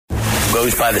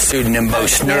Goes by the pseudonym Bo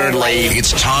Snerdley.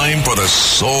 It's time for the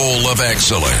Soul of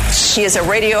Excellence. He is a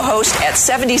radio host at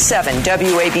 77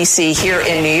 WABC here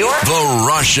in New York. The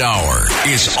Rush Hour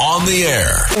is on the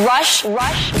air. Rush.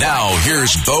 Now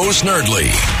here's Bo Snerdley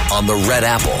On the Red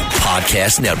Apple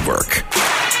Podcast Network.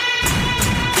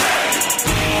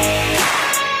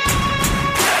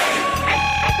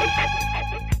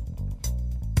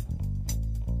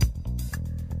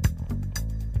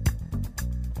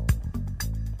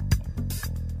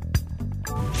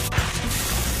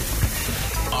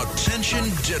 Attention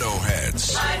Ditto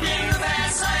Heads.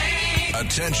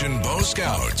 Attention Bo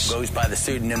Scouts. Goes by the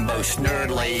pseudonym Bo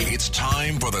Snerdley. It's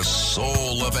time for the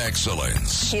Soul of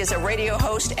Excellence. He is a radio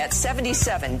host at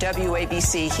 77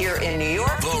 WABC here in New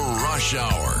York. The Rush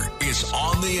Hour is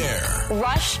on the air.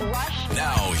 Rush.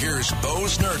 Now here's Bo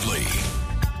Snerdley.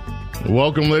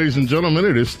 Welcome, ladies and gentlemen.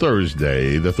 It is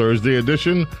Thursday, the Thursday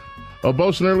edition of Bo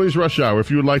Snerdley's Rush Hour.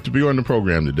 If you would like to be on the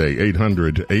program today,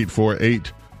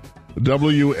 800-848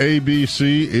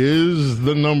 WABC is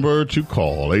the number to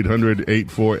call.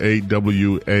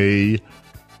 800-848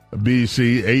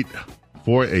 WABC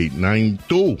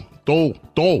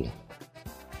 848-9222.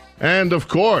 And of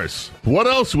course, what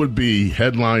else would be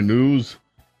headline news?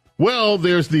 Well,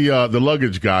 there's the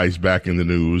luggage guys back in the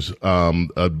news.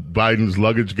 Biden's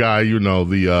luggage guy, you know,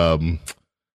 the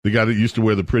guy that used to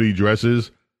wear the pretty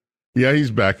dresses. Yeah,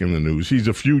 he's back in the news. He's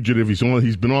a fugitive.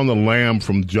 He's been on the lam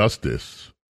from justice.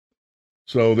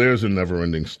 So there's a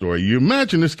never-ending story. You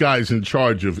imagine this guy's in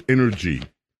charge of energy,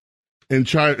 in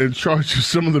charge of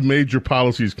some of the major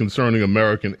policies concerning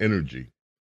American energy.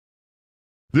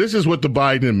 This is what the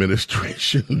Biden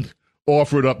administration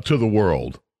offered up to the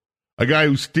world. A guy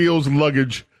who steals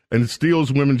luggage and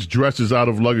steals women's dresses out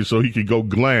of luggage so he could go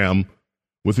glam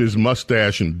with his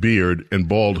mustache and beard and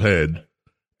bald head.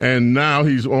 And now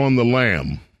he's on the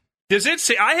lam. Does it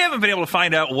say? I haven't been able to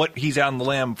find out what he's on the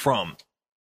lam from.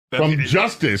 From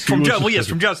justice. From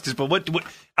justice. But what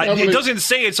it doesn't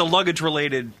say it's a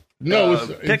luggage-related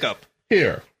pickup.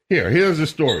 Here's the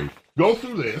story. Go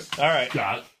through this, all right,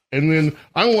 Scott, and then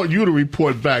I want you to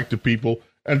report back to people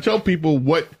and tell people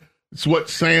what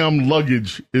Sam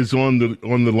luggage is on the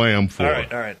lam for. All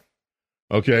right.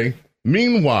 Okay.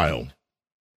 Meanwhile,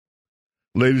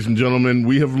 ladies and gentlemen,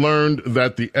 we have learned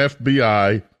that the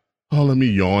FBI. Oh, let me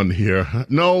yawn here.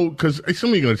 No, because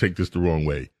somebody's going to take this the wrong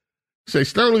way. Say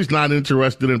Snerdley's not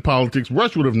interested in politics.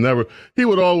 Rush would have never. He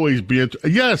would always be.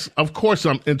 Yes, of course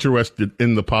I'm interested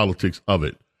in the politics of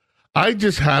it. I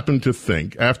just happen to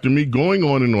think, after me going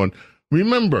on and on,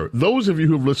 remember, those of you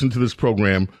who have listened to this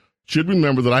program should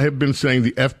remember that I have been saying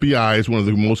the FBI is one of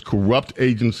the most corrupt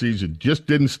agencies. It just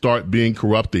didn't start being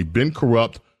corrupt. They've been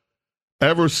corrupt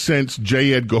ever since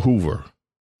J. Edgar Hoover.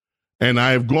 And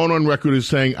I have gone on record as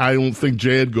saying I don't think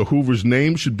J. Edgar Hoover's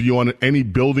name should be on any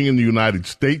building in the United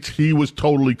States. He was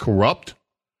totally corrupt.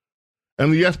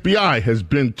 And the FBI has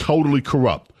been totally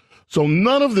corrupt. So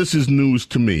none of this is news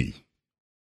to me,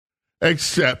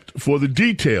 except for the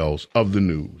details of the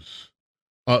news.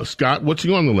 Scott, what's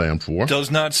he on the lam for? Does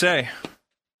not say.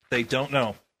 They don't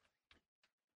know.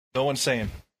 No one's saying.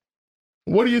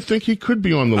 What do you think he could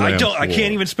be on the lam for? I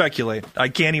can't even speculate.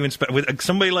 With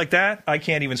somebody like that, I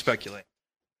can't even speculate.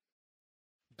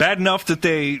 Bad enough that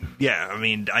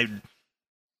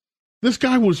This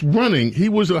guy was running. He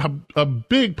was a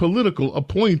big political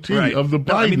appointee of the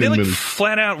Biden they administration.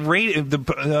 Flat out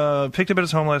picked him at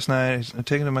his home last night.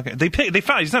 Taken him. They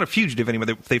found he's not a fugitive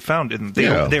anymore. They found him.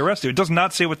 They arrested him. It does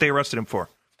not say what they arrested him for.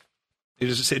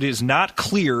 It is not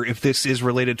clear if this is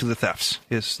related to the thefts,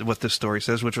 is what this story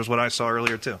says, which was what I saw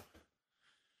earlier, too.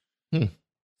 So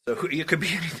it could be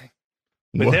anything.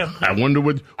 Well, I wonder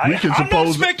what we can suppose. I'm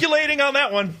not speculating on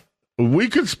that one. We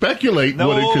could speculate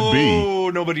what it could be.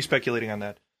 No, nobody's speculating on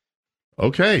that.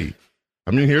 Okay.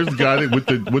 I mean, here's the guy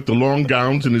with the long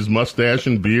gowns and his mustache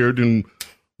and beard and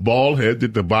bald head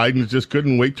that the Bidens just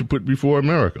couldn't wait to put before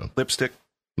America. Lipstick.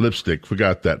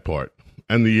 Forgot that part.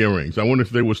 And the earrings. I wonder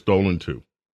if they were stolen, too.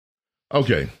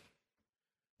 Okay.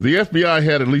 The FBI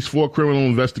had at least 4 criminal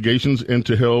investigations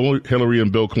into Hillary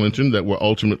and Bill Clinton that were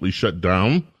ultimately shut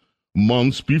down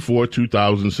months before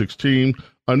 2016.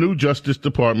 A new Justice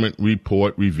Department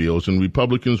report reveals, and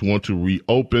Republicans want to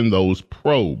reopen those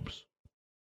probes.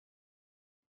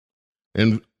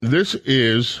 And this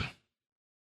is,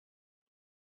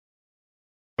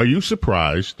 are you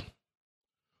surprised?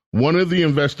 One of the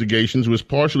investigations was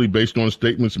partially based on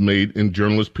statements made in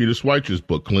journalist Peter Schweizer's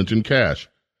book, Clinton Cash,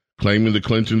 claiming the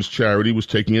Clintons' charity was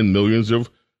taking in millions of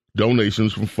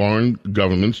donations from foreign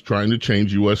governments trying to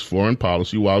change U.S. foreign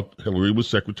policy while Hillary was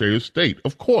Secretary of State.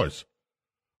 Of course.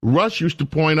 Rush used to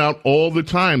point out all the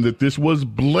time that this was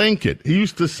blanket. He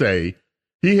used to say,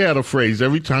 he had a phrase,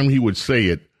 every time he would say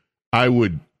it,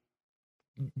 I'd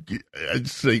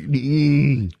say,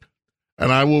 and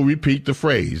I will repeat the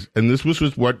phrase. And this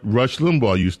was what Rush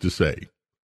Limbaugh used to say.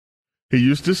 He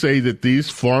used to say that these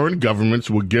foreign governments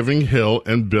were giving Hill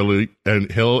and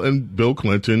Bill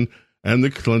Clinton and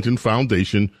the Clinton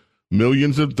Foundation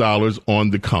millions of dollars on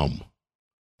the come.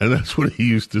 And that's what he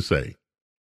used to say.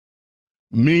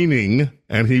 Meaning,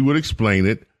 and he would explain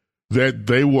it, that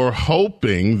they were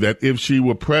hoping that if she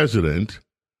were president,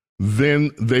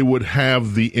 then they would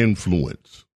have the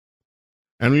influence.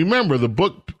 And remember, the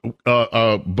book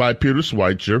by Peter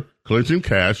Schweizer, Clinton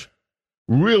Cash,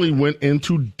 really went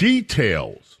into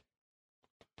details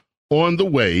on the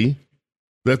way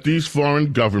that these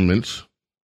foreign governments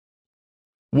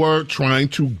were trying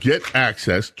to get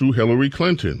access to Hillary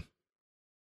Clinton.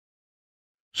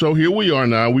 So here we are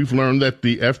now. We've learned that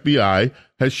the FBI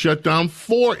has shut down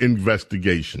 4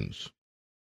 investigations.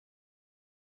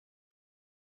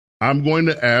 I'm going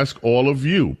to ask all of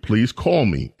you, please call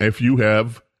me if you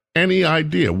have any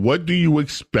idea. What do you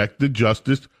expect the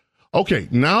justice? Okay,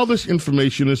 now this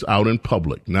information is out in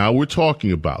public. Now we're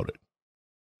talking about it.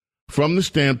 From the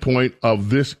standpoint of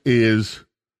this is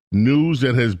news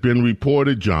that has been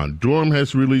reported. John Durham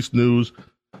has released news.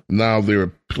 Now, there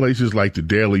are places like the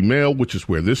Daily Mail, which is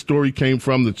where this story came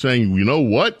from, that's saying, you know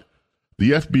what?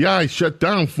 The FBI shut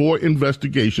down 4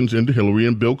 investigations into Hillary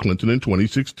and Bill Clinton in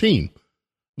 2016.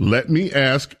 Let me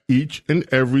ask each and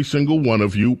every single one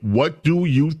of you, what do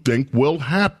you think will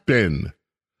happen?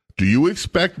 Do you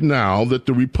expect now that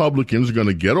the Republicans are going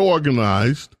to get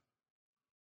organized,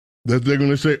 that they're going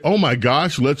to say, oh my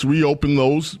gosh, let's reopen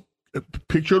those?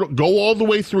 Go all the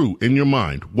way through in your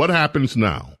mind. What happens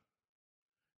now?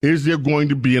 Is there going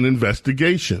to be an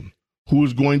investigation? Who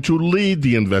is going to lead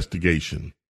the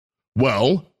investigation?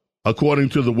 Well, according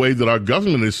to the way that our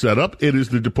government is set up, it is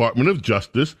the Department of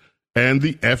Justice and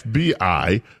the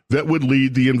FBI that would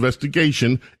lead the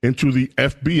investigation into the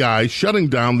FBI shutting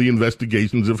down the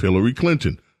investigations of Hillary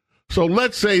Clinton. So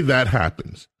let's say that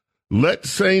happens. Let's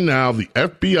say now the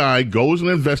FBI goes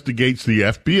and investigates the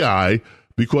FBI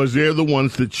because they're the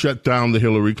ones that shut down the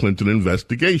Hillary Clinton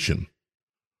investigation.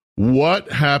 What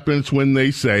happens when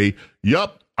they say,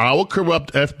 yup, our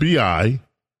corrupt FBI,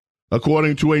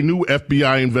 according to a new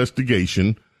FBI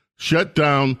investigation, shut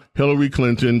down Hillary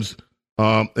Clinton's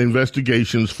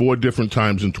investigations 4 different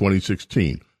times in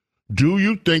 2016? Do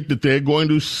you think that they're going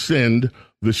to send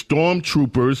the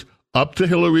stormtroopers up to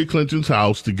Hillary Clinton's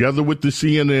house together with the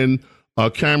CNN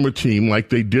camera team like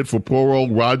they did for poor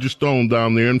old Roger Stone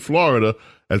down there in Florida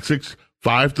at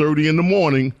 5:30 in the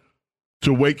morning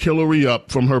to wake Hillary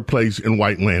up from her place in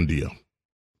Whitelandia?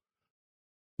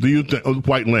 Do you think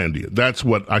Whitelandia? That's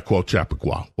what I call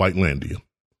Chappaqua, Whitelandia.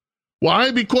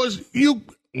 Why? Because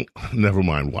never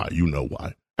mind why. You know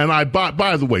why. And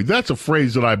by the way, that's a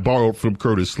phrase that I borrowed from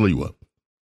Curtis Sliwa.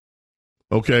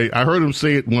 Okay, I heard him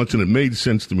say it once and it made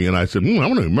sense to me, and I said, I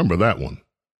want to remember that one.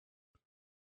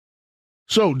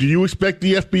 So, do you expect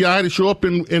the FBI to show up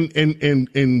in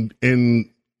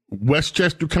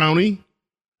Westchester County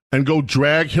and go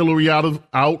drag Hillary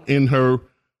out in her,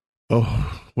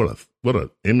 what a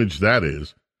image that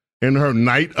is, in her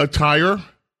night attire,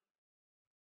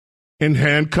 in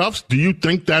handcuffs? Do you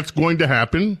think that's going to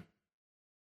happen?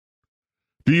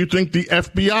 Do you think the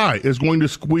FBI is going to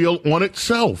squeal on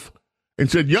itself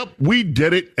and said, yep, we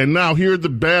did it, and now here are the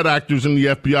bad actors in the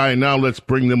FBI, and now let's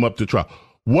bring them up to trial?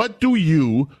 What do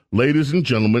you, ladies and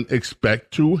gentlemen,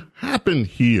 expect to happen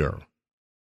here?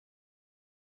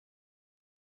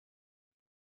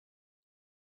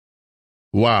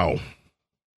 Wow.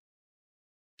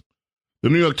 The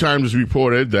New York Times has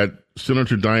reported that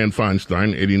Senator Dianne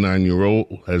Feinstein,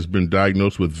 89-year-old, has been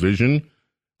diagnosed with vision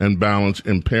and balance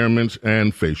impairments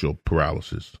and facial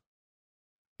paralysis,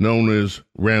 known as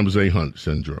Ramsay-Hunt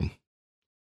syndrome.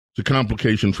 It's a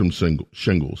complication from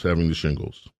shingles, having the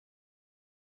shingles.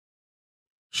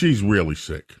 She's really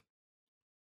sick,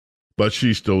 but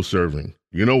she's still serving.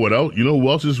 You know what else? You know who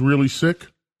else is really sick?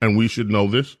 And we should know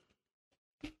this.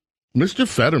 Mr.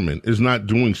 Fetterman is not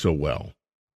doing so well.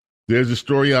 There's a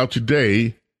story out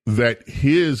today that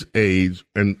his aides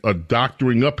are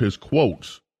doctoring up his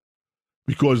quotes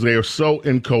because they are so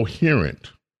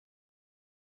incoherent.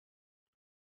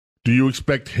 Do you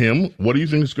expect him? What do you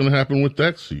think is going to happen with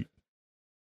that seat?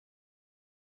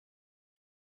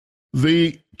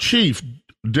 The chief,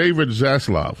 David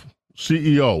Zaslav,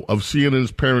 CEO of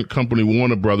CNN's parent company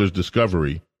Warner Brothers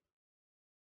Discovery,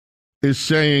 is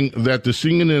saying that the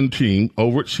CNN team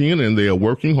over at CNN, they are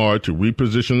working hard to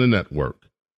reposition the network.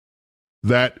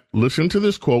 that, listen to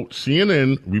this quote,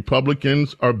 CNN,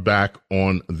 Republicans are back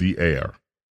on the air.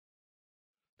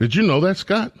 Did you know that,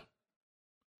 Scott?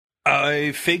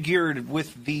 I figured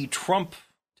with the Trump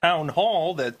town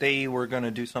hall that they were going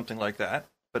to do something like that,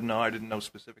 but no, I didn't know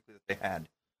specifically that they had.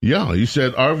 Yeah, he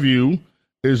said, our view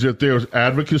is that there's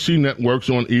advocacy networks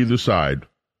on either side.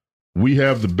 We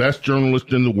have the best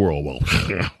journalists in the world. Well,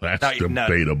 that's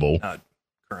debatable. Not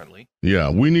currently. Yeah,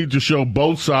 we need to show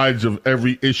both sides of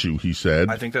every issue, he said.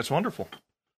 I think that's wonderful.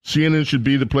 CNN should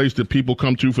be the place that people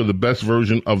come to for the best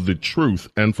version of the truth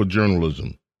and for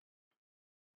journalism.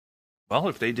 Well,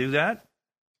 if they do that,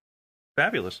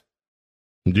 fabulous.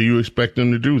 Do you expect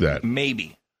them to do that?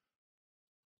 Maybe.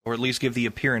 Or at least give the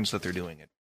appearance that they're doing it.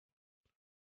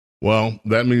 Well,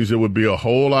 that means there would be a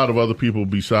whole lot of other people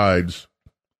besides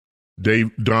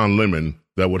Don Lemon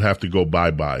that would have to go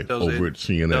bye-bye over at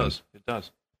CNN. It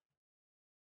does.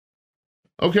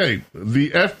 Okay,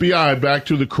 the FBI, back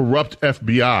to the corrupt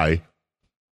FBI.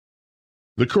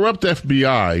 The corrupt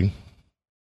FBI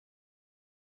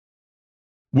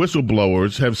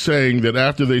whistleblowers have saying that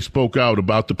after they spoke out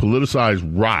about the politicized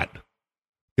rot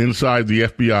inside the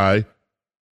FBI,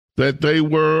 that they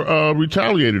were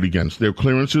retaliated against. Their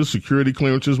clearances, security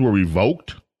clearances, were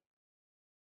revoked.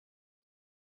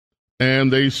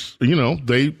 And they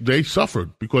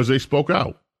suffered because they spoke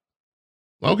out.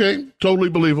 Okay, totally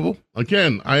believable.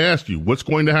 Again, I asked you, what's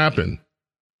going to happen?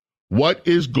 What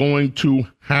is going to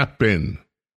happen?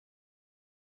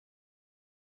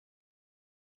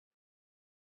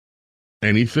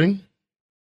 Anything?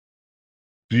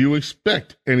 Do you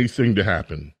expect anything to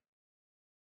happen?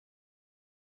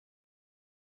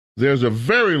 There's a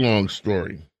very long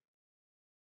story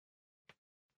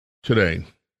today.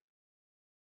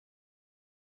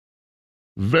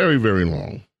 Very, very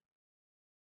long.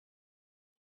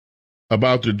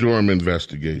 About the Durham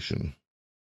investigation.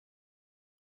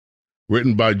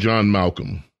 Written by John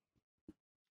Malcolm.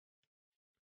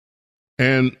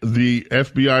 And the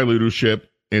FBI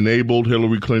leadership enabled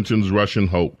Hillary Clinton's Russian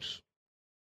hoax.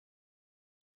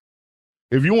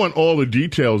 If you want all the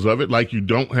details of it, like you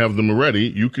don't have them already,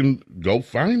 you can go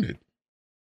find it.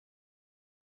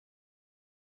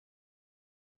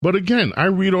 But again, I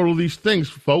read all of these things,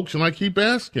 folks, and I keep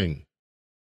asking,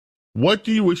 what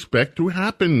do you expect to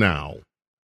happen now?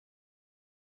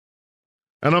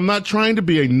 And I'm not trying to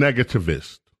be a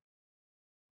negativist.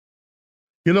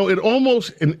 You know, it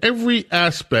almost, in every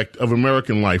aspect of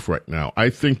American life right now, I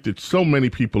think that so many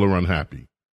people are unhappy.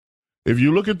 If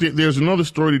you look at there's another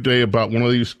story today about one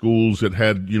of these schools that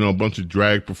had, a bunch of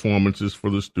drag performances for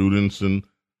the students and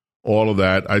all of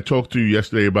that. I talked to you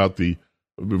yesterday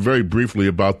very briefly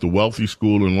about the wealthy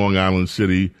school in Long Island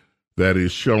City that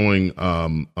is showing,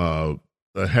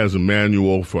 has a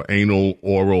manual for anal,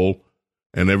 oral,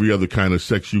 and every other kind of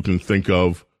sex you can think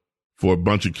of for a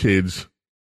bunch of kids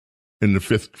in the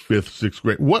fifth, sixth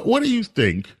grade. What do you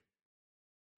think?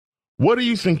 What do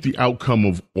you think the outcome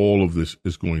of all of this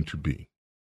is going to be?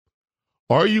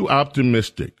 Are you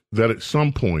optimistic that at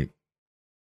some point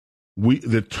we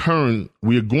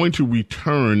are going to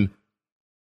return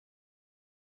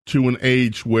to an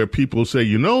age where people say,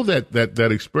 that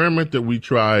experiment that we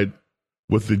tried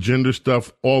with the gender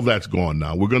stuff, all that's gone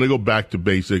now. We're going to go back to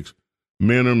basics.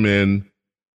 Men are men,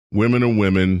 women are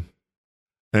women.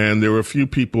 And there are a few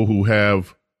people who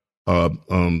have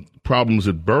problems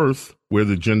at birth where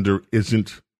the gender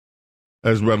isn't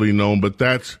as readily known, but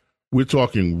we're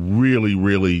talking really,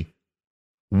 really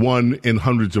one in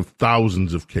hundreds of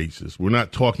thousands of cases. We're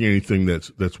not talking anything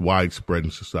that's widespread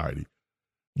in society.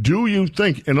 Do you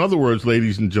think, in other words,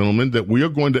 ladies and gentlemen, that we are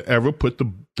going to ever put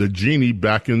the genie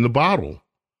back in the bottle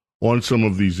on some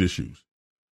of these issues?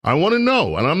 I want to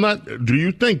know, and do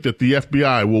you think that the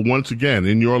FBI will once again,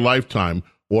 in your lifetime,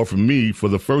 or for me, for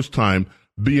the first time,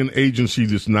 be an agency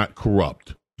that's not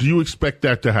corrupt? Do you expect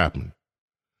that to happen?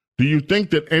 Do you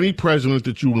think that any president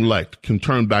that you elect can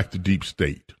turn back the deep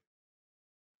state?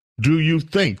 Do you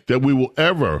think that we will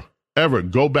ever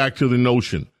go back to the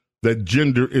notion that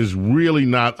gender is really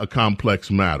not a complex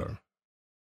matter?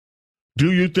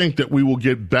 Do you think that we will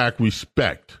get back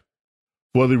respect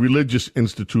for the religious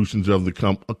institutions of the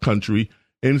country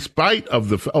in spite of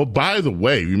by the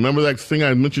way, remember that thing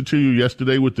I mentioned to you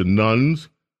yesterday with the nuns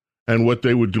and what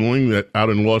they were doing out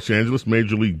in Los Angeles,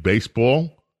 Major League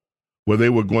Baseball, where they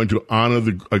were going to honor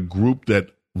a group that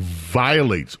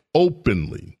violates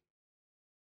openly,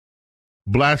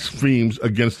 blasphemes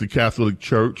against the Catholic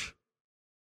Church,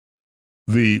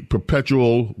 the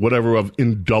perpetual whatever of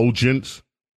indulgence,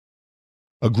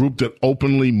 a group that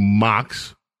openly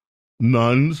mocks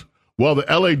nuns. Well, the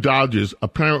LA Dodgers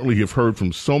apparently have heard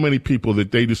from so many people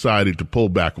that they decided to pull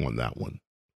back on that one.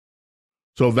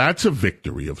 So that's a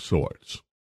victory of sorts.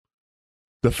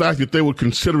 The fact that they would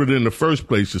consider it in the first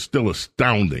place is still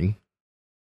astounding.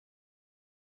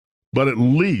 But at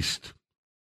least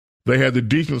they had the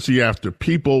decency after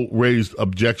people raised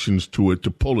objections to it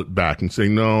to pull it back and say,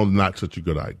 no, not such a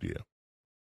good idea.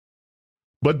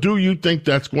 But do you think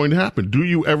that's going to happen? Do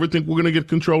you ever think we're going to get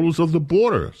controllers of the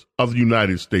borders of the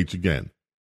United States again?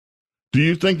 Do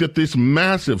you think that this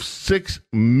massive 6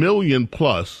 million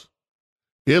plus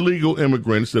illegal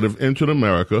immigrants that have entered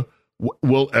America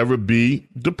will ever be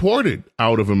deported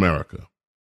out of America?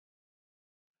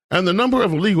 And the number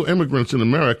of illegal immigrants in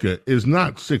America is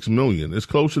not 6 million. It's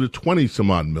closer to 20 some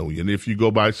odd million if you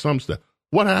go by some stuff.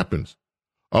 What happens?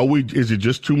 Is it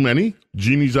just too many?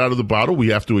 Genie's out of the bottle. We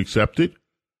have to accept it.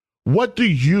 What do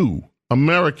you,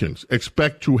 Americans,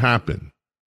 expect to happen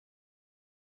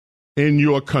in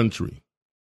your country?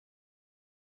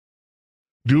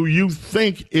 Do you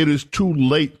think it is too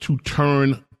late to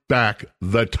turn back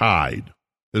the tide?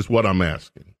 Is what I'm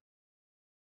asking.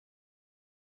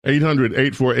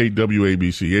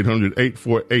 800-848-WABC,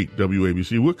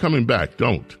 800-848-WABC. We're coming back.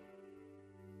 Don't.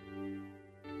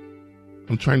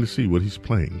 I'm trying to see what he's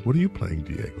playing. What are you playing,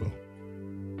 Diego?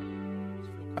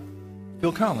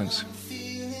 Phil Collins.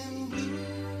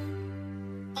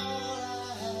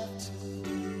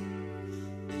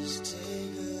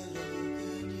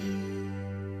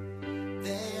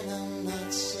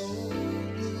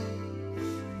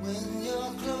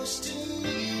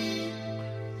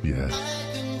 Yes.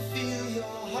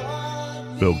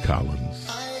 Phil Collins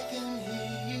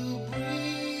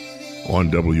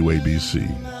on WABC.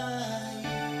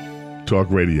 Talk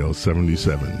Radio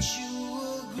 77.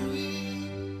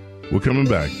 We're coming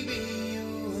back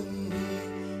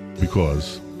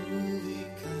because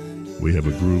we have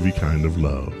a groovy kind of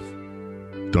love.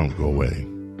 Don't go away.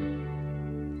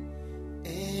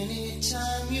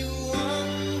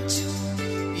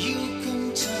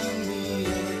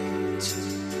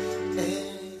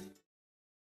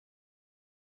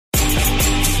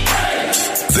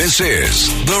 This is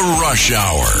The Rush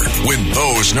Hour with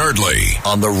Bo Snerdley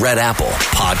on the Red Apple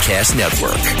Podcast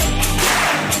Network.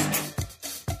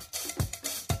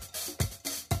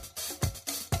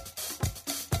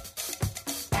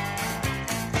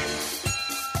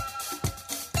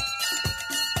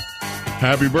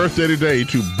 Happy birthday today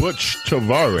to Butch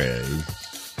Tavares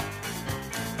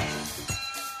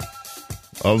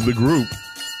of the group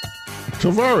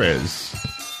Tavares.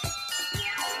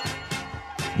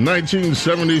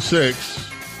 1976,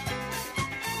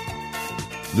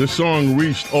 this song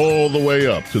reached all the way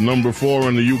up to number 4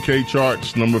 on the UK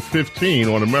charts, number 15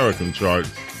 on American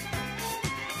charts.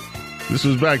 This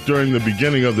was back during the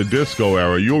beginning of the disco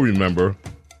era. You'll remember,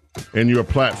 in your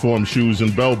platform shoes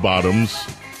and bell bottoms,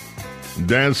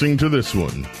 dancing to this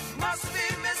one.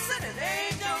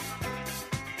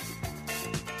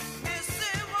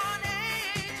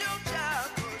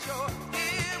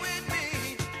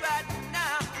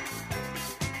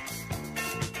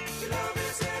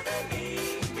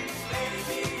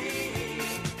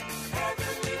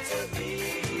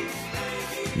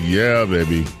 Yeah,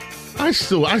 baby. I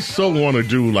so want to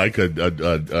do like a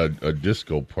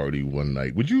disco party one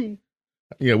night. Would you?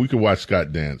 Yeah, we could watch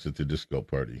Scott dance at the disco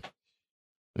party.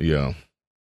 Yeah.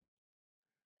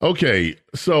 Okay.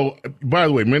 So, by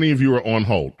the way, many of you are on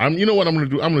hold. You know what I'm going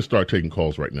to do? I'm going to start taking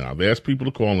calls right now. I've asked people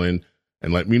to call in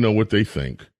and let me know what they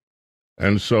think.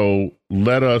 And so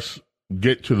let us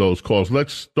get to those calls.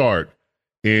 Let's start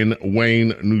in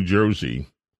Wayne, New Jersey.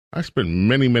 I spent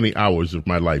many, many hours of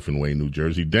my life in Wayne, New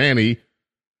Jersey. Danny,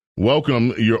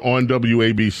 welcome. You're on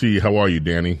WABC. How are you,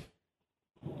 Danny?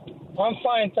 I'm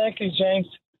fine. Thank you, James.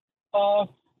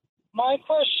 My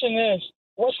question is,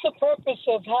 what's the purpose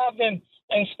of having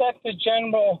Inspector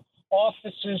General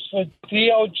officers for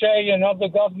DOJ and other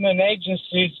government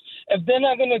agencies if they're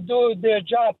not going to do their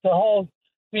job to hold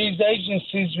these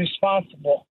agencies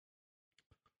responsible?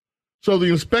 So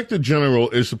the Inspector General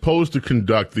is supposed to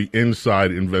conduct the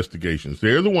inside investigations.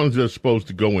 They're the ones that are supposed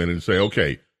to go in and say,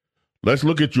 okay, let's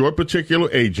look at your particular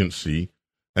agency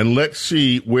and let's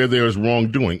see where there is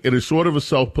wrongdoing. It is sort of a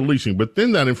self-policing, but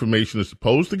then that information is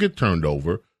supposed to get turned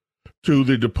over to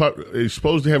the department. It's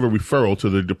supposed to have a referral to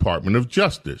the Department of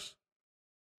Justice.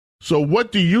 So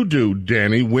what do you do,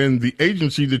 Danny, when the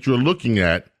agency that you're looking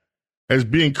at as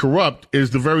being corrupt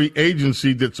is the very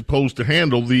agency that's supposed to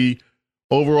handle the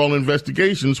overall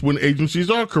investigations when agencies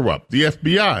are corrupt, the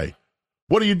FBI?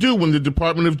 What do you do when the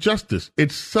Department of Justice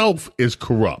itself is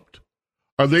corrupt?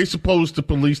 Are they supposed to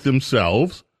police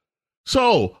themselves?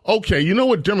 So, okay, you know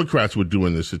what Democrats would do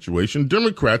in this situation?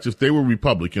 Democrats, if they were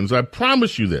Republicans, I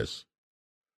promise you this,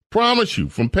 promise you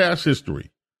from past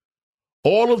history,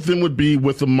 all of them would be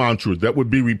with a mantra that would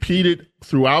be repeated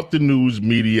throughout the news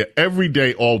media every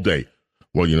day, all day.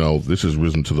 Well, you know, this has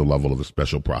risen to the level of a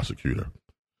special prosecutor.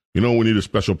 You know, we need a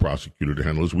special prosecutor to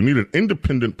handle this. We need an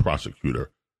independent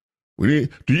prosecutor. Do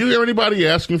you hear anybody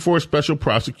asking for a special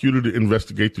prosecutor to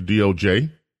investigate the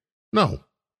DOJ? No.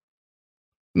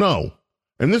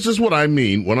 And this is what I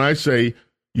mean when I say,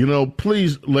 you know,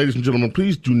 please, ladies and gentlemen,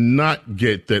 please do not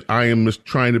get that I am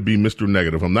trying to be Mr.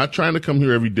 Negative. I'm not trying to come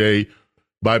here every day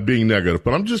by being negative,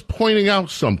 but I'm just pointing out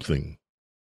something.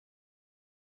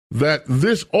 That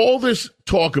all this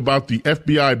talk about the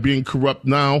FBI being corrupt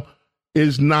now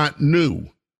is not new.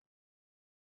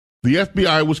 The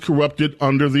FBI was corrupted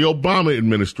under the Obama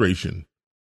administration.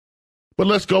 But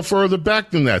let's go further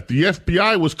back than that. The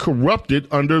FBI was corrupted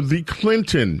under the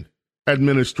Clinton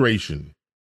administration.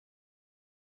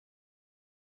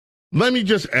 Let me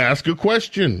just ask a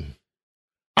question.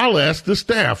 I'll ask the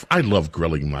staff. I love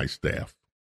grilling my staff.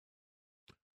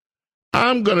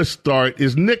 I'm going to start.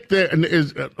 Is Nick there?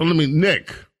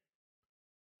 Nick.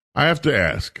 I have to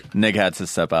ask. Nick had to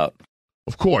step out.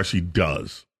 Of course he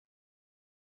does.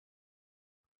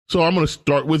 So I'm going to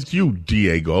start with you,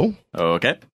 Diego.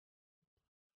 Okay.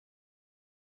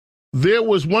 There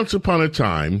was once upon a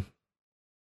time,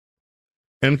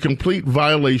 in complete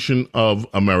violation of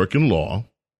American law,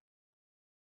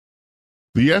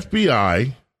 the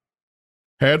FBI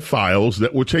had files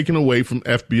that were taken away from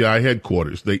FBI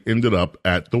headquarters. They ended up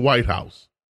at the White House.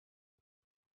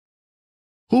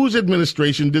 Whose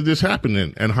administration did this happen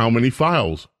in, and how many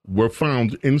files were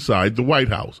found inside the White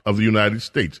House of the United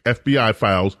States? FBI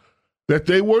files that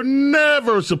they were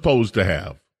never supposed to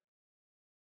have.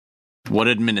 What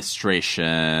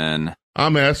administration?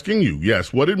 I'm asking you,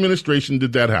 yes. What administration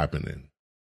did that happen in?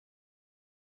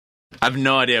 I have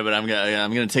no idea, but I'm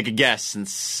gonna take a guess and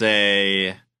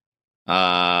say,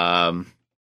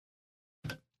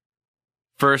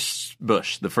 first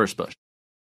Bush.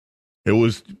 It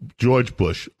was George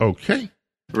Bush. Okay.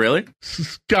 Really?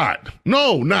 Scott.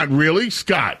 No, not really.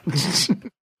 Scott.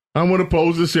 I'm going to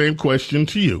pose the same question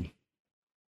to you.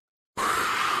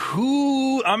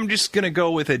 I'm just going to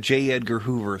go with a J. Edgar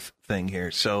Hoover thing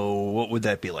here. So what would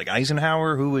that be, like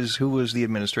Eisenhower? Who was the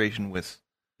administration with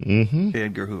J.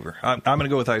 Edgar Hoover? I'm going to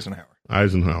go with Eisenhower.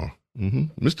 Eisenhower.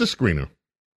 Mr. Screener.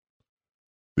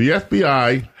 The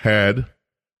FBI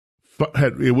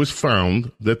it was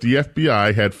found that the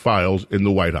FBI had files in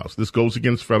the White House. This goes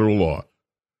against federal law.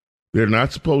 They're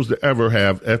not supposed to ever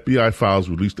have FBI files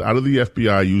released out of the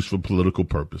FBI used for political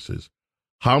purposes.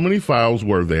 How many files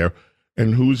were there,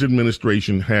 and whose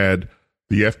administration had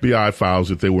the FBI files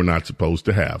that they were not supposed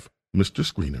to have? Mr.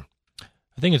 Screener.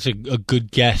 I think it's a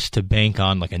good guess to bank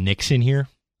on, like a Nixon here.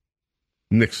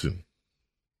 Nixon.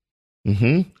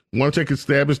 Want to take a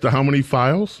stab as to how many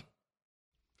files?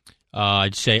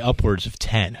 I'd say upwards of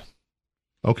 10.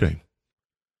 Okay.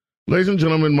 Ladies and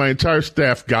gentlemen, my entire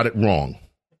staff got it wrong.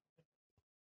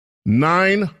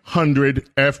 900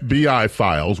 FBI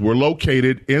files were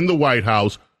located in the White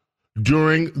House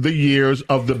during the years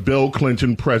of the Bill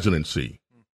Clinton presidency.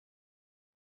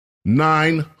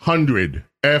 900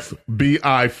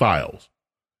 FBI files.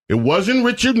 It wasn't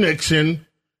Richard Nixon.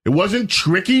 It wasn't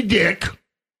Tricky Dick,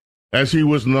 as he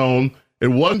was known. It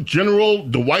wasn't General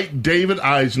Dwight David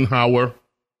Eisenhower.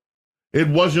 It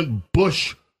wasn't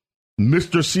Bush,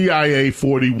 Mr. CIA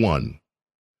 41.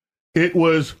 It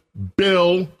was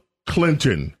Bill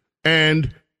Clinton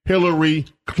and Hillary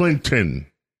Clinton.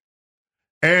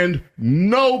 And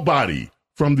nobody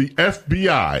from the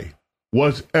FBI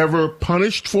was ever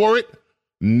punished for it.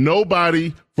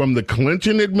 Nobody from the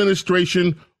Clinton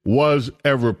administration was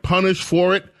ever punished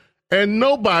for it. And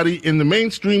nobody in the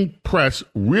mainstream press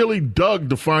really dug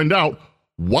to find out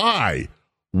why.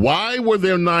 Why were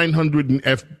there 900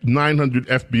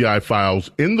 FBI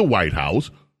files in the White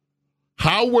House?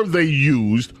 How were they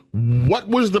used? What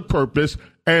was the purpose?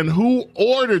 And who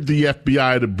ordered the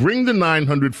FBI to bring the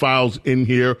 900 files in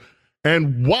here?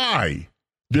 And why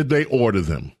did they order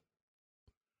them?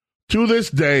 To this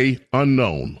day,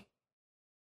 unknown.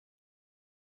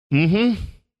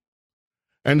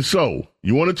 And so,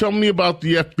 you want to tell me about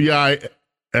the FBI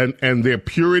and their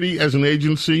purity as an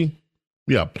agency?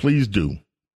 Yeah, please do.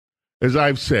 As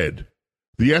I've said,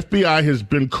 the FBI has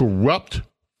been corrupt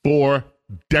for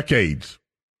decades.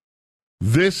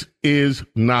 This is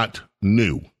not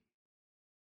new.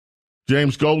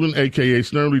 James Golden, a.k.a.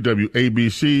 Snurley,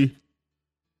 WABC.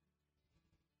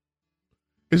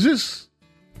 Is this...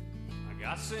 I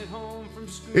got sent home from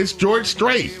It's George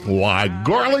Strait. Why,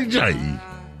 Garly J.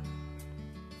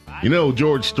 You know,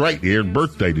 George Strait here,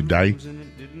 birthday today.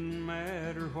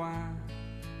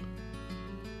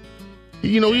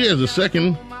 You know, he has the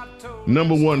second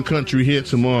number one country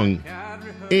hits among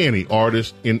any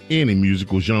artist in any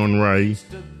musical genre.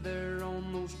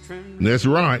 That's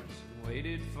right.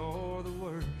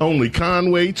 Only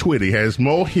Conway Twitty has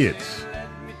more hits.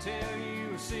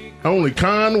 Only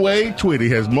Conway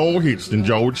Twitty has more hits than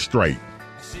George Strait.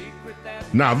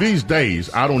 Now, these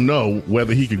days, I don't know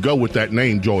whether he could go with that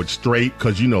name, George Strait,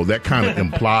 because, you know, that kind of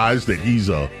implies that he's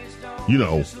a, you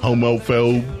know,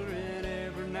 homophobe.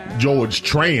 George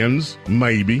Trans,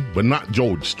 maybe, but not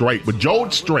George Strait. But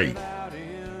George Strait,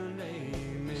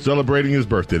 celebrating his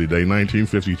birthday today,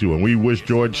 1952, and we wish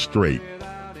George Strait,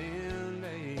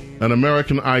 an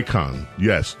American icon.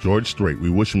 Yes, George Strait, we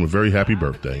wish him a very happy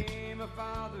birthday.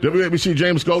 WABC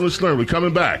James Golden Slurry, we're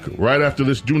coming back right after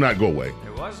this. Do not go away.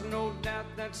 There was no doubt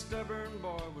that stubborn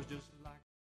boy was just like...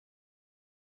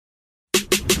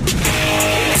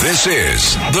 This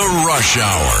is The Rush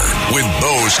Hour with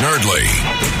Bo Snerdley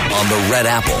on the Red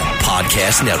Apple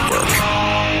Podcast Network.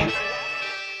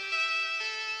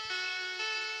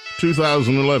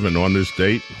 2011 on this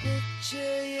date.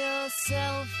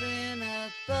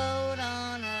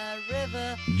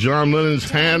 John Lennon's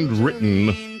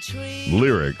handwritten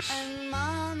lyrics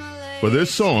for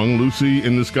this song, Lucy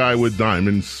in the Sky with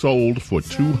Diamonds, sold for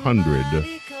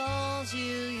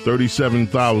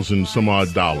 $237,000 some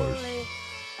odd dollars.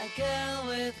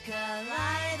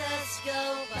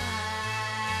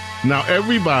 Now,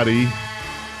 everybody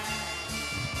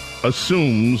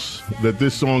assumes that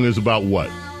this song is about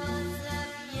what?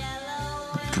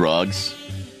 Drugs.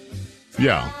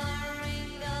 Yeah.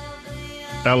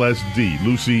 LSD,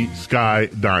 Lucy, Sky,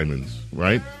 Diamonds,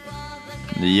 right?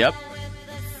 Yep.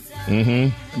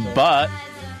 Mm-hmm. But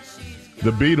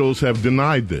the Beatles have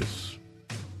denied this.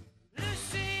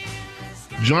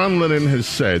 John Lennon has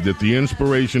said that the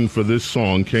inspiration for this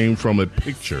song came from a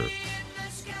picture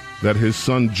that his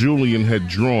son Julian had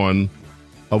drawn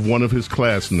of one of his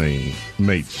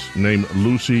classmates named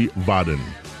Lucy Vaden.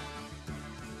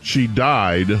 She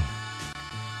died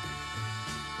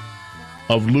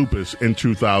of lupus in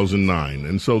 2009.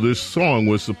 And so this song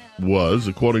was,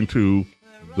 according to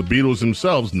the Beatles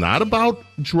themselves, not about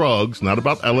drugs, not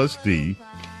about LSD,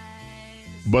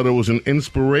 but it was an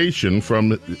inspiration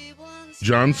from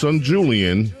John's son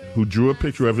Julian, who drew a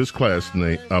picture of his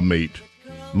classmate,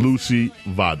 Lucy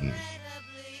Vaden.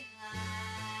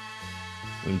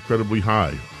 Incredibly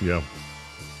high, yeah.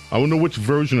 I wonder which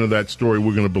version of that story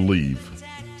we're going to believe.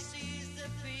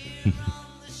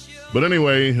 But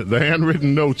anyway, the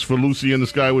handwritten notes for Lucy in the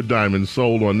Sky with Diamonds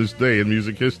sold on this day in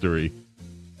music history.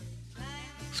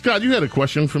 Scott, you had a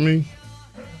question for me?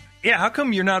 Yeah, how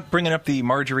come you're not bringing up the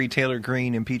Marjorie Taylor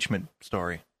Greene impeachment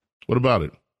story? What about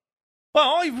it?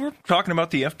 Well, we're talking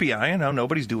about the FBI and how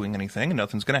nobody's doing anything and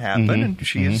nothing's going to happen. Mm-hmm. And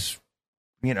she has,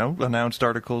 announced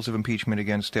articles of impeachment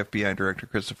against FBI Director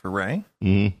Christopher Wray.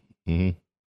 Mm-hmm.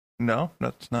 Mm-hmm. No,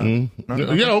 that's not.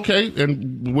 Mm-hmm. Yeah, okay.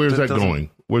 And where's that going?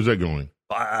 Where's that going?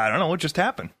 I don't know. What just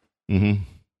happened? Mm-hmm.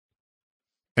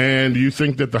 And you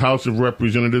think that the House of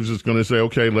Representatives is going to say,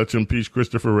 okay, let's impeach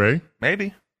Christopher Wray?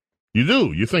 Maybe. You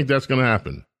do? You think that's going to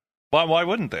happen? Why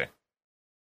wouldn't they?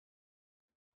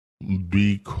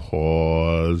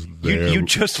 Because you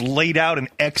just laid out an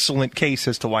excellent case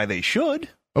as to why they should.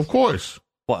 Of course.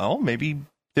 Well, maybe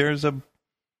there's a,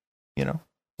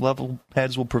 level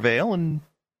heads will prevail and...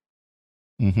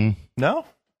 Mm-hmm. No?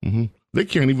 Mm-hmm. They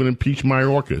can't even impeach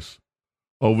Mayorkas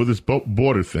over this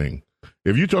border thing.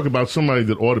 If you talk about somebody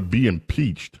that ought to be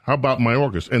impeached, how about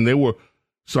Mayorkas? And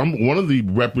one of the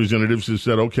representatives has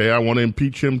said, okay, I want to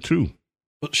impeach him too.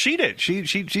 Well, she did. She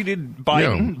did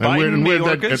Biden.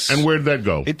 Yeah. And where'd that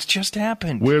go? It's just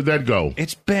happened. Where'd that go?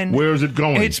 Where's it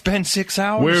going? It's been 6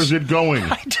 hours. Where's it going?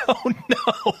 I don't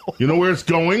know. You know where it's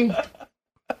going?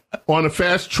 On a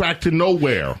fast track to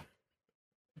nowhere.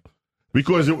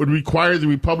 Because it would require the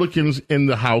Republicans in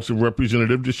the House of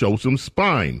Representatives to show some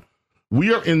spine.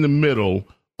 We are in the middle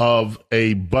of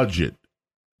a budget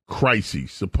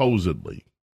crisis, supposedly.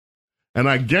 And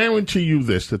I guarantee you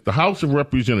this, that the House of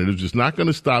Representatives is not going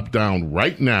to stop down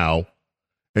right now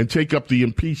and take up the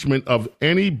impeachment of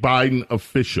any Biden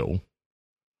official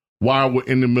while we're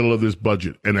in the middle of this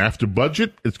budget. And after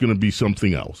budget, it's going to be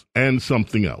something else and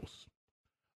something else.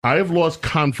 I have lost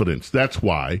confidence, that's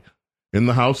why, in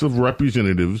the House of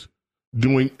Representatives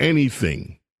doing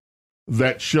anything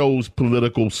that shows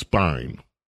political spine.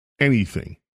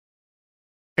 Anything.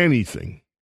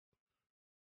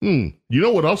 You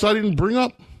know what else I didn't bring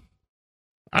up?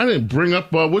 I didn't bring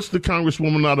up what's the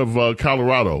congresswoman out of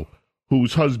Colorado who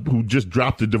just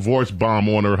dropped a divorce bomb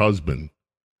on her husband,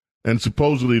 and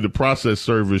supposedly the process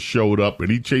service showed up and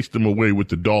he chased them away with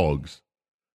the dogs.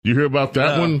 You hear about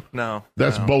that one? No.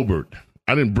 That's Boebert.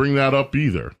 I didn't bring that up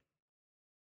either.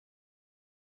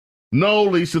 No,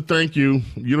 Lisa, thank you.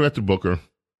 You don't have to book her.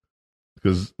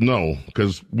 Because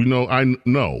we know,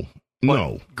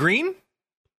 no. Green?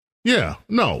 Yeah,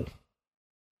 no.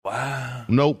 Wow.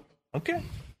 Nope. Okay.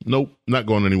 Nope, not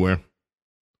going anywhere.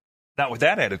 Not with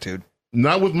that attitude.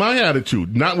 Not with my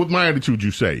attitude. Not with my attitude, you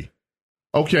say.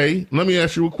 Okay, let me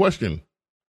ask you a question.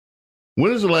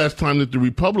 When is the last time that the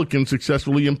Republicans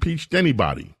successfully impeached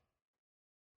anybody?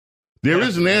 There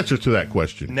is an answer to that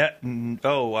question.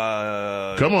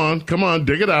 Come on,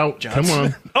 dig it out.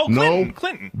 Johnson? Come on. No,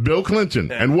 Clinton. Bill Clinton.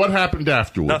 Yeah. And what happened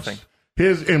afterwards? Nothing.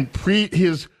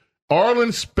 His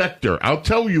Arlen Specter. I'll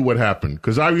tell you what happened,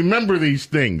 because I remember these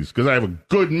things, because I have a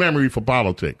good memory for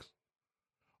politics.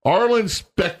 Arlen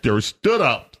Specter stood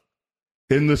up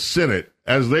in the Senate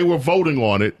as they were voting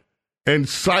on it and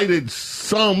cited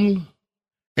some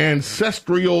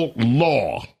ancestral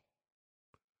law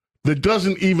that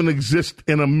doesn't even exist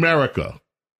in America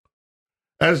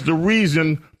as the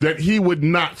reason that he would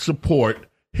not support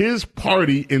his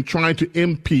party in trying to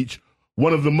impeach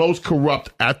one of the most corrupt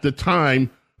at the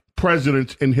time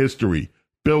presidents in history,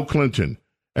 Bill Clinton.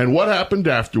 And what happened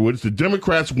afterwards? The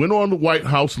Democrats went on the White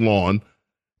House lawn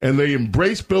and they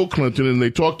embraced Bill Clinton and they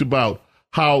talked about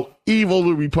how evil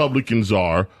the Republicans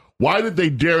are. Why did they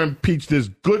dare impeach this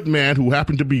good man who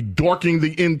happened to be dorking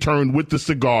the intern with the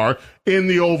cigar in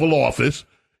the Oval Office?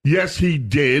 Yes, he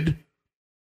did.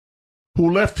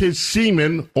 Who left his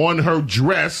semen on her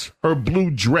dress, her blue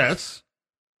dress.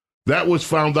 That was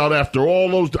found out after all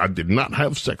those. I did not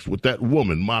have sex with that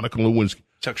woman, Monica Lewinsky.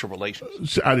 Sexual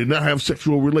relations. I did not have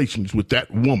sexual relations with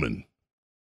that woman.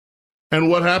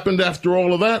 And what happened after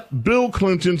all of that? Bill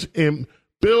Clinton's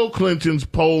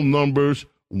poll numbers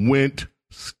went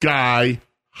sky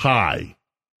high.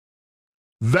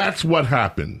 That's what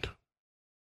happened.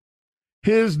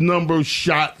 His numbers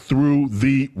shot through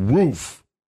the roof.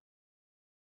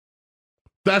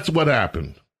 That's what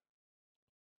happened.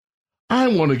 I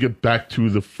want to get back to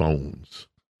the phones.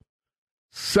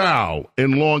 Sal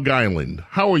in Long Island.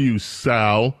 How are you,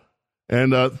 Sal?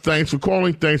 And thanks for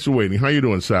calling. Thanks for waiting. How you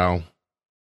doing, Sal?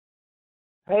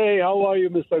 Hey, how are you,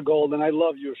 Mr. Golden? I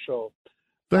love your show.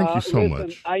 Thank you so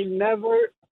much. I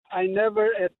never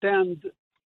attend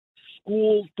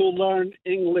school to learn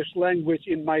English language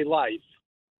in my life.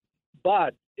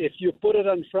 But if you put it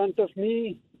in front of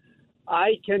me,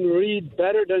 I can read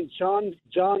better than John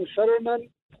Fetterman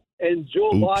and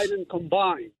Joe Biden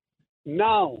combined.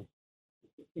 Now,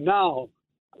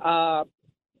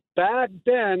 back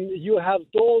then you have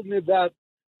told me that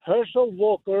Herschel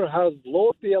Walker has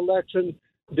lost the election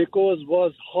because it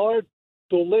was hard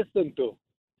to listen to.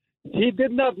 He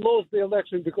did not lose the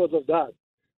election because of that.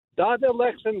 That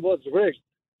election was rigged.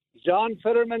 John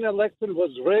Fetterman election was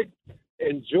rigged,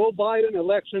 and Joe Biden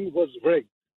election was rigged.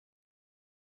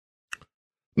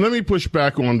 Let me push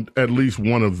back on at least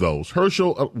one of those.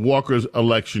 Herschel Walker's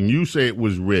election, you say it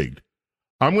was rigged.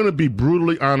 I'm going to be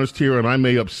brutally honest here, and I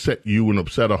may upset you and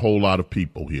upset a whole lot of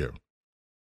people here.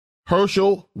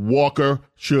 Herschel Walker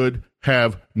should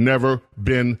have never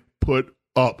been put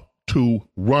up to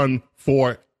run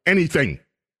for anything.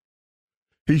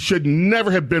 He should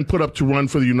never have been put up to run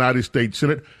for the United States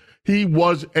Senate. He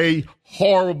was a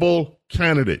horrible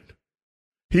candidate.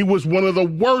 He was one of the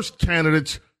worst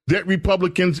candidates that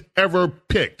Republicans ever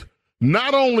picked.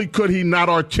 Not only could he not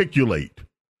articulate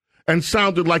and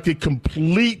sounded like a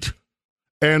complete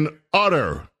and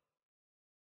utter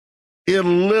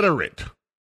illiterate,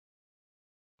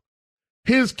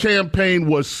 his campaign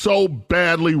was so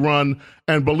badly run,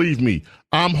 and believe me,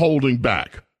 I'm holding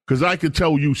back because I could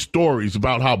tell you stories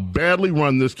about how badly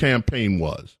run this campaign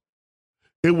was.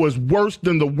 It was worse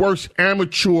than the worst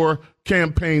amateur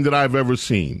campaign that I've ever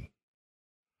seen.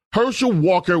 Herschel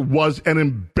Walker was an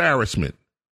embarrassment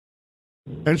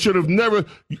and should have never.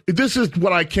 This is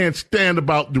what I can't stand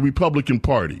about the Republican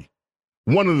Party.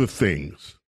 One of the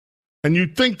things. And you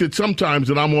think that sometimes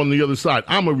that I'm on the other side.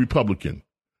 I'm a Republican.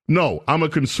 No, I'm a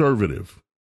conservative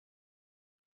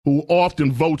who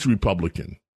often votes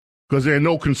Republican because there are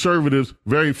no conservatives,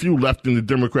 very few left in the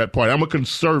Democrat Party. I'm a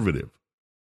conservative.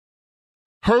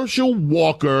 Herschel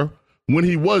Walker, when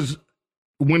he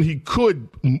could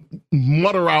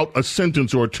mutter out a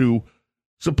sentence or two,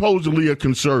 supposedly a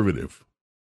conservative.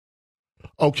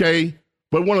 Okay?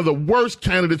 But one of the worst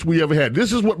candidates we ever had.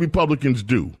 This is what Republicans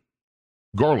do.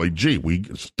 Garley, gee, we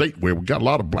a state where we got a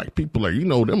lot of black people there. You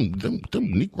know, them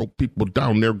Negro people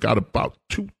down there got about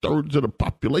 2/3 of the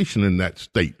population in that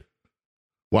state.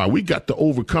 Why, we got to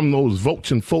overcome those votes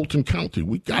in Fulton County.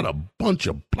 We got a bunch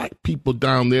of black people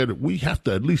down there that we have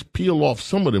to at least peel off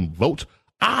some of them votes.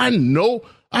 I know.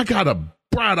 I got a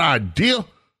bright idea.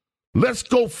 Let's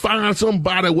go find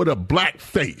somebody with a black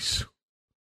face.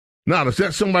 Now, does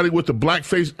that somebody with a black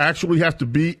face actually have to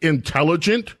be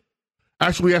intelligent?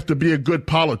 Actually have to be a good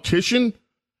politician?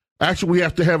 Actually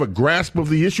have to have a grasp of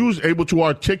the issues, able to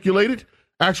articulate it?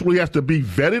 Actually have to be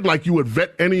vetted like you would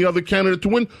vet any other candidate to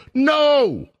win?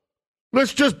 No!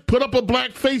 Let's just put up a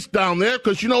black face down there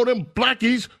because, you know, them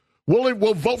blackies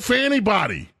will vote for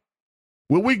anybody.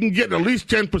 Well, we can get at least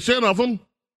 10% of them.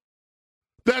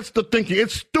 That's the thinking.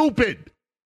 It's stupid.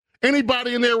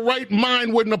 Anybody in their right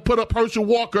mind wouldn't have put up Herschel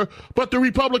Walker, but the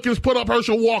Republicans put up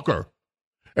Herschel Walker.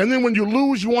 And then when you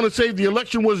lose, you want to say the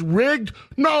election was rigged?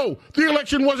 No, the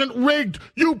election wasn't rigged.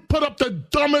 You put up the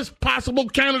dumbest possible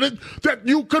candidate that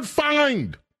you could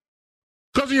find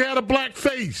because he had a black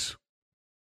face.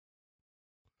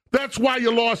 That's why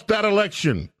you lost that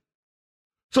election.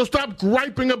 So stop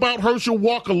griping about Herschel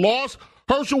Walker loss.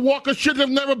 Herschel Walker should have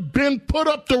never been put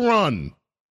up to run.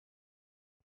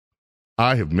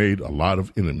 I have made a lot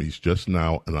of enemies just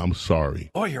now, and I'm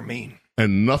sorry. Oh, you're mean.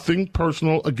 And nothing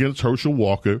personal against Herschel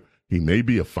Walker. He may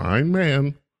be a fine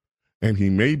man, and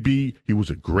he was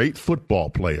a great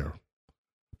football player.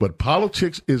 But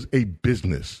politics is a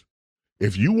business.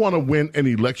 If you want to win an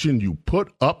election, you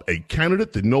put up a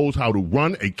candidate that knows how to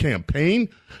run a campaign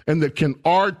and that can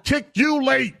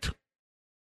articulate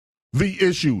the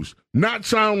issues, not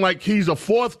sound like he's a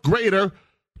fourth grader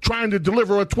trying to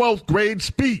deliver a 12th grade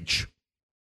speech.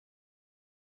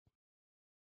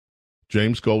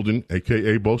 James Golden,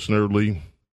 a.k.a. Bo Snerdley,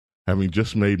 having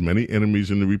just made many enemies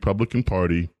in the Republican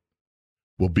Party,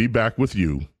 will be back with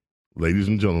you, ladies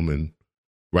and gentlemen,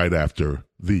 right after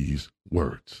these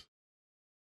words.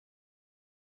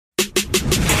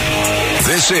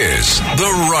 This is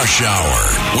The Rush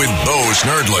Hour with Bo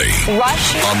Snerdley.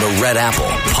 Rush on the Red Apple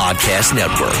Podcast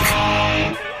Network.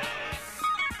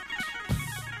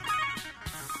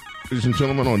 Ladies and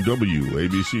gentlemen, on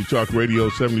WABC Talk Radio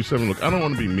 77. Look, I don't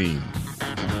want to be mean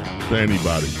to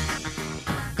anybody.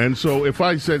 And so if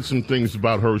I said some things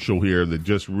about Herschel here that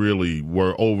just really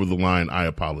were over the line, I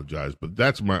apologize. But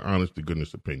that's my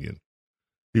honest-to-goodness opinion.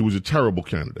 He was a terrible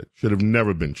candidate. Should have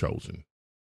never been chosen.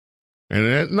 And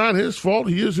that's not his fault.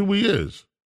 He is who he is,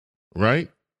 right?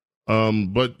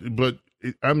 But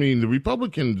I mean, the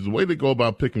Republicans, the way they go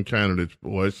about picking candidates,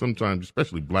 boy, sometimes,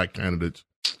 especially black candidates,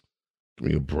 give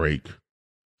me a break.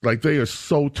 Like, they are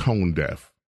so tone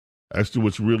deaf as to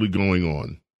what's really going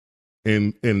on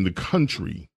in the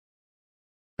country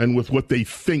and with what they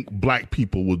think black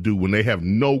people will do when they have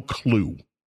no clue.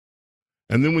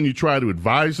 And then when you try to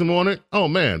advise them on it, oh,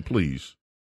 man, please.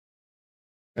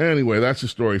 Anyway, that's a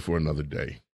story for another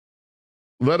day.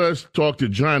 Let us talk to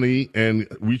Johnny and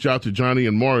reach out to Johnny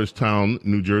in Morristown,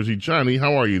 New Jersey. Johnny,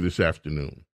 how are you this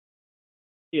afternoon?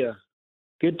 Yeah,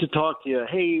 good to talk to you.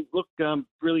 Hey, look, I'm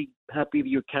really happy that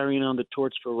you're carrying on the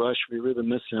torch for Rush. We really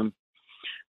miss him.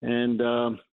 And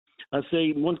I'll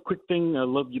say one quick thing. I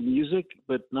love your music,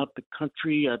 but not the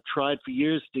country. I've tried for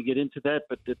years to get into that,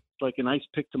 but it's like an ice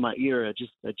pick to my ear. I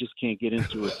just can't get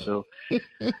into it. So,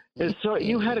 and so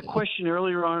you had a question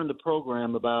earlier on in the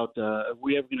program about are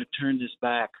we ever going to turn this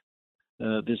back,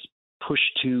 this push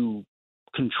to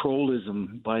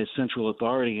controlism by a central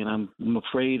authority, and I'm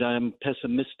afraid I'm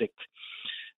pessimistic.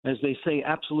 As they say,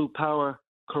 absolute power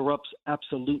corrupts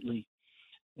absolutely,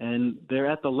 and they're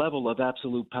at the level of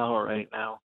absolute power right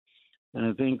now. And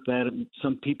I think that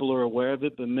some people are aware of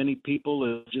it, but many people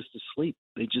are just asleep.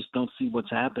 They just don't see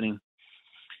what's happening.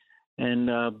 And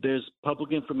there's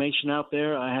public information out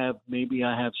there. I have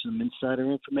some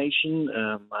insider information.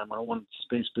 I don't want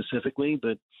to say specifically,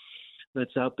 but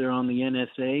that's out there on the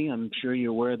NSA. I'm sure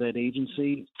you're aware of that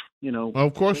agency. You know,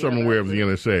 of course I'm aware of the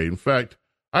NSA. In fact,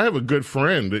 I have a good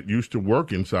friend that used to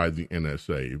work inside the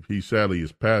NSA. He sadly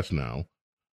is passed now.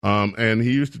 And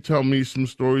he used to tell me some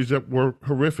stories that were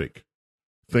horrific,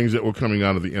 things that were coming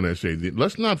out of the NSA.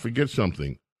 Let's not forget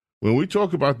something. When we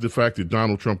talk about the fact that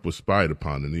Donald Trump was spied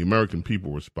upon and the American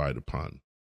people were spied upon,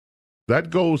 that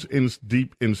goes in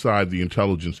deep inside the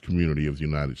intelligence community of the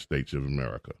United States of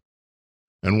America.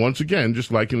 And once again,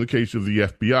 just like in the case of the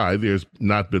FBI, there's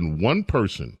not been one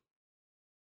person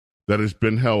that has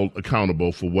been held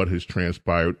accountable for what has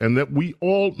transpired and that we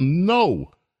all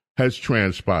know has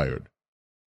transpired.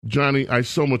 Johnny, I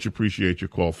so much appreciate your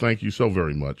call. Thank you so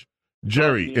very much.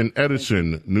 Jerry in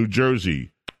Edison, New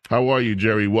Jersey. How are you,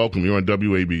 Jerry? Welcome. You're on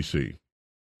WABC.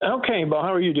 Okay, well,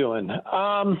 how are you doing?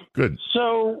 Good.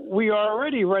 So we are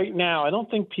already right now, I don't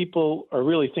think people are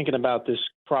really thinking about this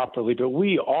properly, but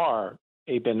we are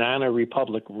a banana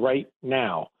republic right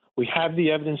now. We have the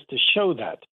evidence to show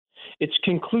that. It's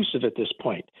conclusive at this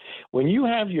point. When you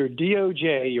have your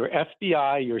DOJ, your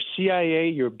FBI, your CIA,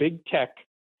 your big tech,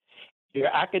 your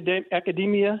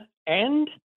academia, and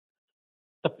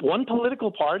the one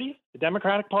political party, the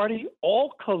Democratic Party,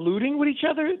 all colluding with each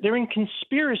other, they're in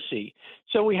conspiracy.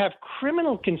 So we have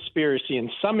criminal conspiracy in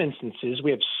some instances, we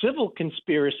have civil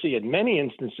conspiracy in many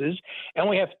instances, and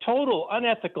we have total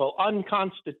unethical,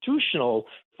 unconstitutional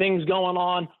things going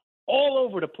on all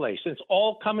over the place. It's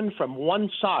all coming from one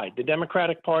side, the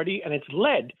Democratic Party, and it's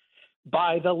led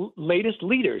by the latest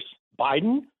leaders,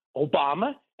 Biden,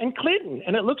 Obama, and Clinton.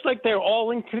 And it looks like they're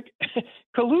all in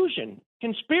collusion,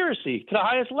 conspiracy to the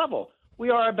highest level. We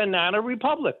are a banana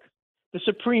republic. The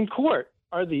Supreme Court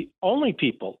are the only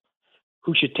people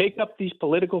who should take up these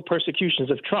political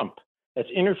persecutions of Trump that's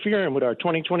interfering with our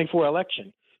 2024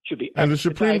 election. Should be and the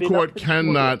Supreme Court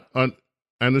cannot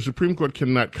and the Supreme Court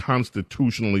cannot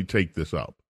constitutionally take this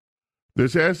up.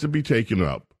 This has to be taken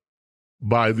up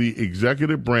by the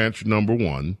executive branch, number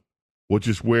one, which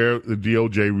is where the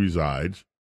DOJ resides,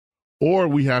 or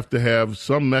we have to have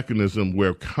some mechanism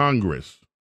where Congress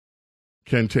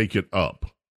can take it up.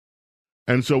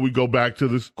 And so we go back to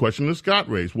this question that Scott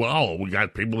raised. Well, we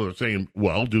got people that are saying,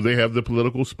 well, do they have the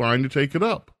political spine to take it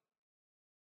up?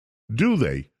 Do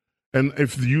they? And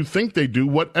if you think they do,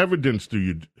 what evidence do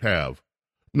you have?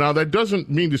 Now, that doesn't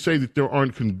mean to say that there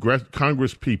aren't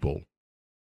Congress people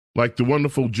like the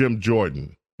wonderful Jim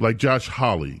Jordan, like Josh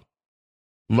Hawley,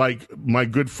 like my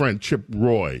good friend Chip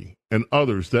Roy, and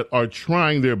others that are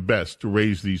trying their best to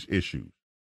raise these issues.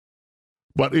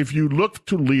 But if you look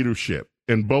to leadership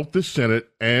in both the Senate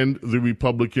and the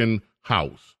Republican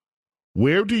House,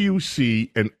 where do you see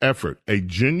an effort, a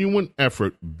genuine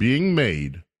effort being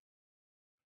made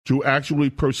to actually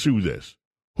pursue this?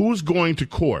 Who's going to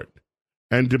court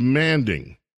and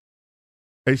demanding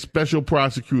a special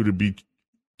prosecutor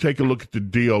take a look at the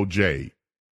DOJ?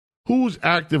 Who's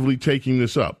actively taking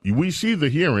this up? We see the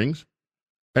hearings,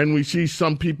 and we see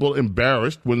some people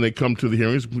embarrassed when they come to the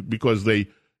hearings because they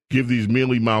give these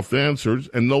mealy-mouthed answers,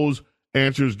 and those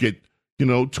answers get,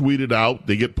 tweeted out.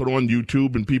 They get put on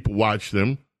YouTube, and people watch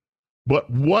them. But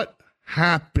what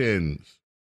happens?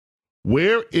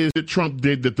 Where is it Trump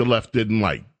did that the left didn't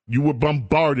like? You were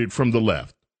bombarded from the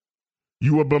left.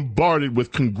 You were bombarded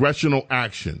with congressional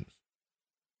actions.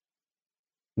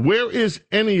 Where is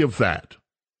any of that?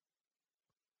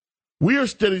 We are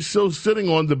still sitting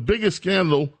on the biggest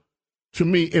scandal, to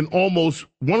me, in almost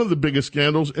one of the biggest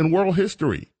scandals in world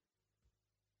history.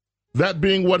 That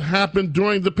being what happened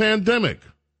during the pandemic.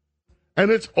 And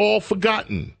it's all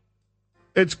forgotten.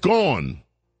 It's gone.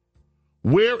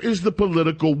 Where is the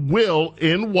political will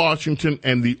in Washington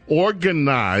and the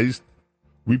organized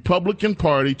Republican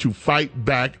Party to fight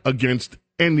back against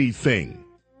anything?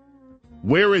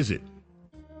 Where is it?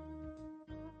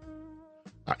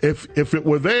 If it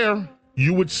were there,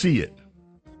 you would see it.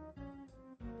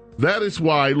 That is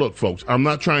why, look, folks, I'm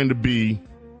not trying to be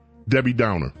Debbie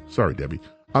Downer. Sorry, Debbie.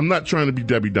 I'm not trying to be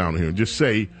Debbie Downer here. Just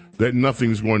say that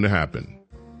nothing's going to happen.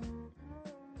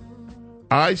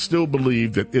 I still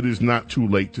believe that it is not too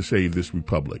late to save this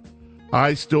republic.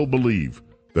 I still believe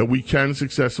that we can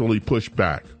successfully push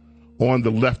back on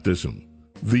the leftism,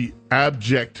 the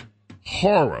abject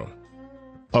horror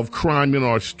of crime in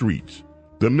our streets,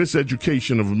 the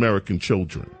miseducation of American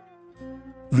children,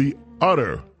 the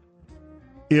utter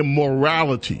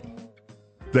immorality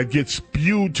that gets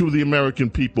spewed to the American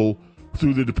people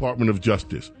through the Department of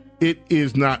Justice. It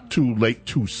is not too late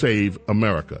to save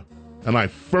America. And I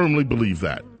firmly believe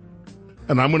that.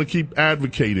 And I'm going to keep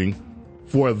advocating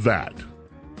for that.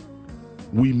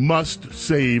 We must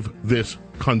save this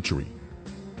country.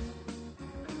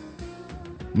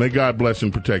 May God bless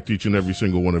and protect each and every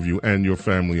single one of you and your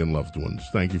family and loved ones.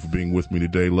 Thank you for being with me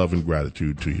today. Love and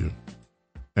gratitude to you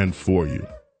and for you.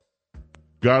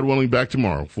 God willing, back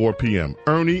tomorrow, 4 p.m.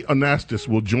 Ernie Anastas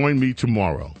will join me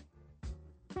tomorrow.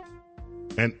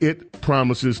 And it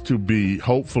promises to be,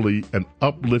 hopefully, an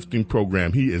uplifting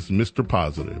program. He is Mr.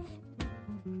 Positive.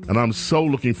 And I'm so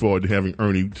looking forward to having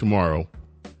Ernie tomorrow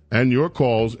and your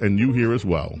calls and you here as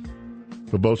well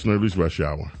for Bo Snerdley's Rush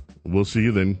Hour. We'll see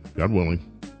you then, God willing.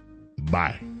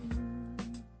 Bye.